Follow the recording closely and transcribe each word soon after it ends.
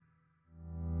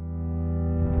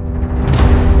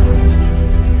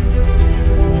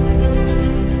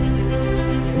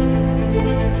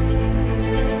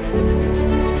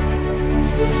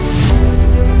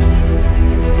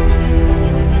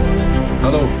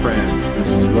friends.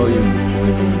 This is William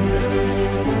with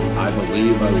I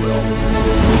Believe I Will.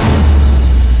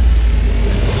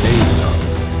 Today's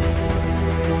topic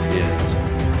is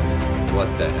what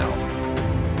the hell?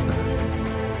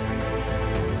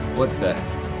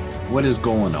 What is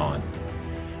going on?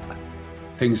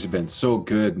 Things have been so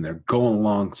good and they're going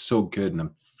along so good and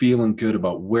I'm feeling good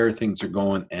about where things are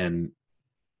going, and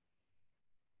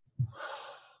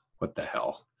what the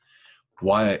hell?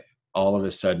 Why all of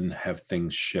a sudden have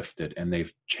things shifted and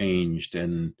they've changed,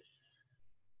 and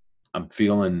I'm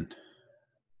feeling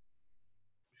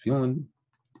in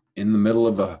the middle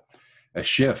of a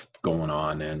shift going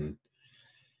on, and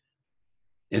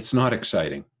it's not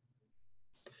exciting.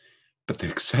 But the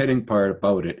exciting part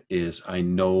about it is I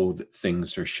know that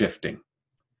things are shifting.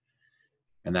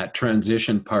 And that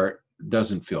transition part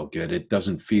doesn't feel good. It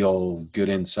doesn't feel good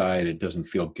inside. It doesn't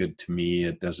feel good to me.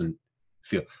 It doesn't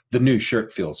feel, the new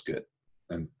shirt feels good.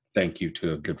 And thank you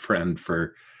to a good friend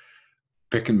for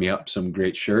picking me up some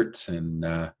great shirts. And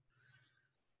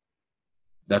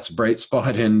that's a bright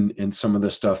spot in some of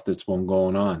the stuff that's been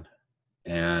going on.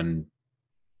 And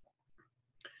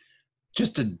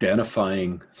just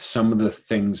identifying some of the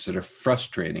things that are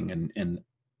frustrating, and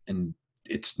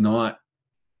it's not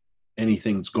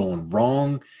anything's going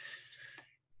wrong.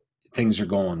 Things are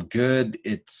going good.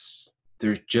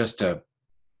 There's just an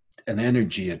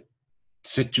energy, a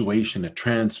situation, a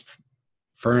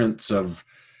transference of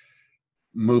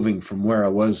moving from where I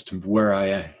was to where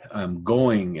I'm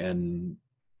going, and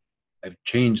I've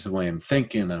changed the way I'm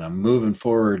thinking, and I'm moving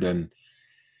forward, and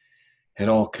it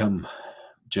all come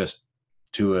just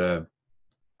to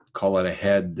call it a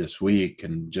head this week,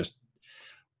 and just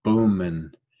boom.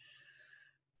 And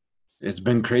it's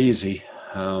been crazy.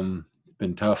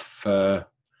 Been tough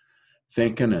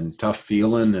thinking and tough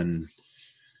feeling, and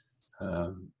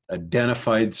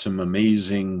identified some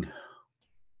amazing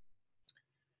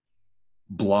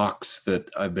blocks that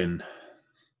I've been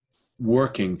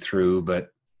working through,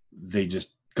 but they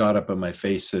just got up in my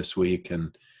face this week,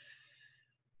 and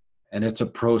it's a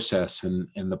process, and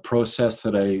the process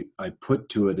that I put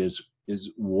to it is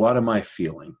what am I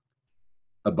feeling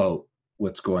about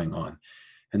what's going on?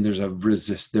 And there's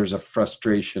a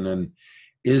frustration, and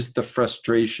is the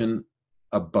frustration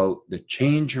about the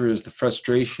change, or is the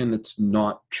frustration it's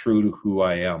not true to who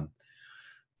I am?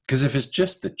 Because if it's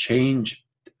just the change,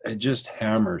 I just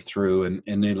hammer through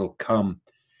and it'll come.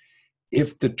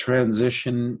 If the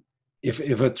transition, if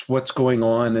it's what's going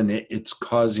on and it's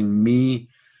causing me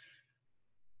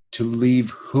to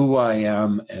leave who I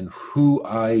am and who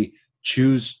I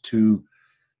choose to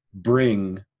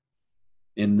bring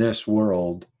in this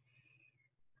world,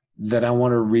 that I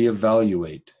want to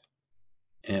reevaluate.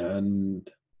 And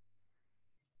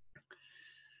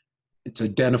it's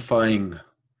identifying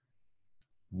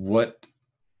what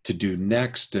to do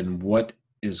next, and what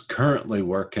is currently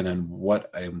working, and what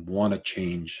I want to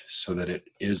change so that it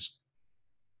is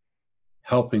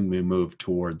helping me move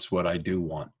towards what I do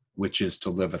want, which is to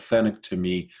live authentic to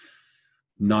me,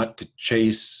 not to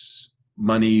chase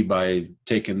money by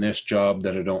taking this job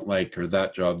that I don't like, or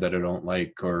that job that I don't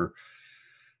like, or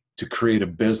to create a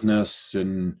business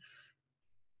and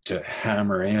to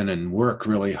hammer in and work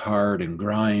really hard and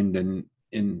grind. And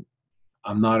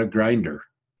I'm not a grinder.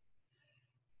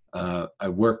 I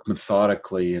work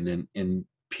methodically and in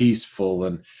peaceful,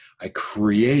 and I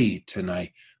create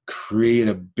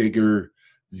a bigger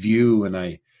view, and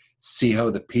I see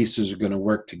how the pieces are going to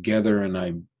work together, and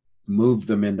I move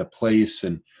them into place.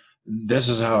 And this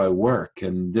is how I work,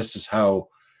 and this is how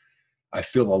I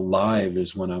feel alive,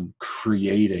 is when I'm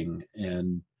creating.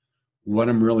 And what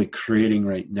I'm really creating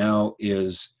right now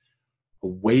is a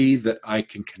way that I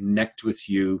can connect with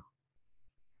you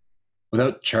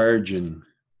without charging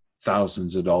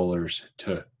thousands of dollars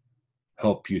to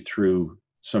help you through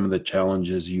some of the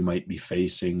challenges you might be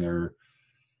facing. Or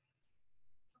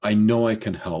I know I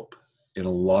can help in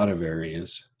a lot of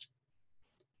areas.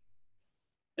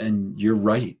 And you're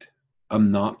right.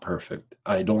 I'm not perfect.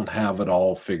 I don't have it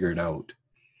all figured out.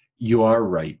 You are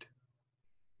right.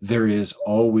 There is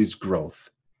always growth.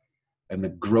 And the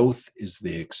growth is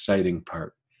the exciting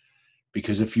part.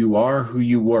 Because if you are who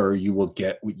you were, you will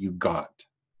get what you got.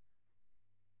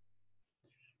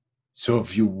 So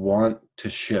if you want to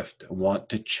shift, want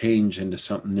to change into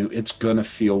something new, it's going to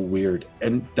feel weird.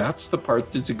 And that's the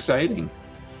part that's exciting.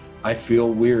 I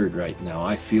feel weird right now.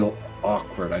 I feel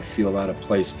awkward. I feel out of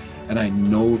place. And I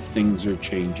know things are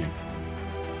changing.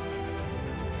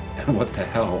 And what the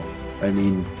hell? I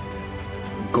mean,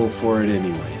 go for it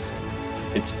anyways.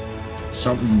 It's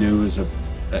something new is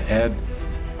ahead.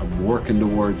 I'm working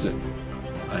towards it.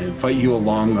 I invite you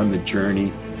along on the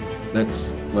journey.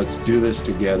 Let's Let's do this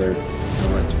together,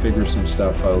 and let's figure some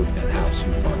stuff out and have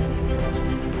some fun.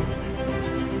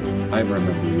 I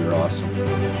remember you're awesome,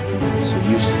 so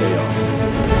you stay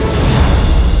awesome.